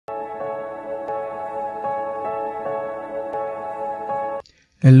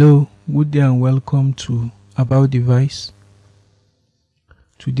Hello, good day and welcome to About Device.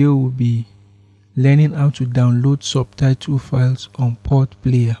 Today we'll be learning how to download subtitle files on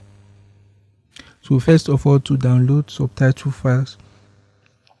PotPlayer. So first of all, to download subtitle files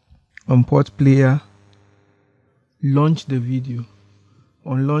on PotPlayer, launch the video.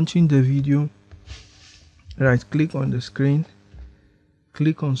 On launching the video, right click on the screen,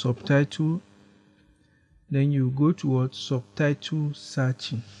 click on subtitle, then you go towards subtitle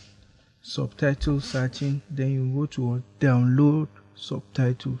searching, then you go to download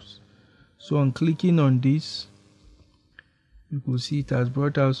subtitles. So on clicking on this, you could see it has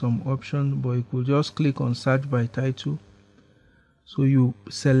brought out some options, but you could just click on search by title. So you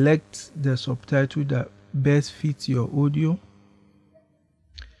select the subtitle that best fits your audio.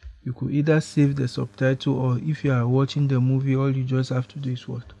 You could either save the subtitle, or if you are watching the movie, all you just have to do is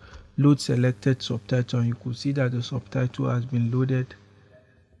load selected subtitle, and you could see that the subtitle has been loaded.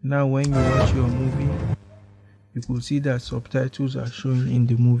 Now when you watch your movie, you could see that subtitles are showing in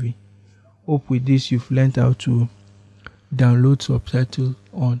the movie. Hope with this you've learned how to download subtitles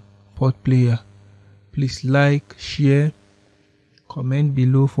on PotPlayer. Please like, share, comment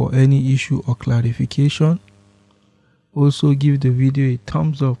below for any issue or clarification. Also give the video a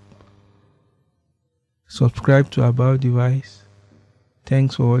thumbs up. Subscribe to About Device.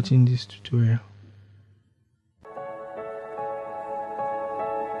 Thanks for watching this tutorial.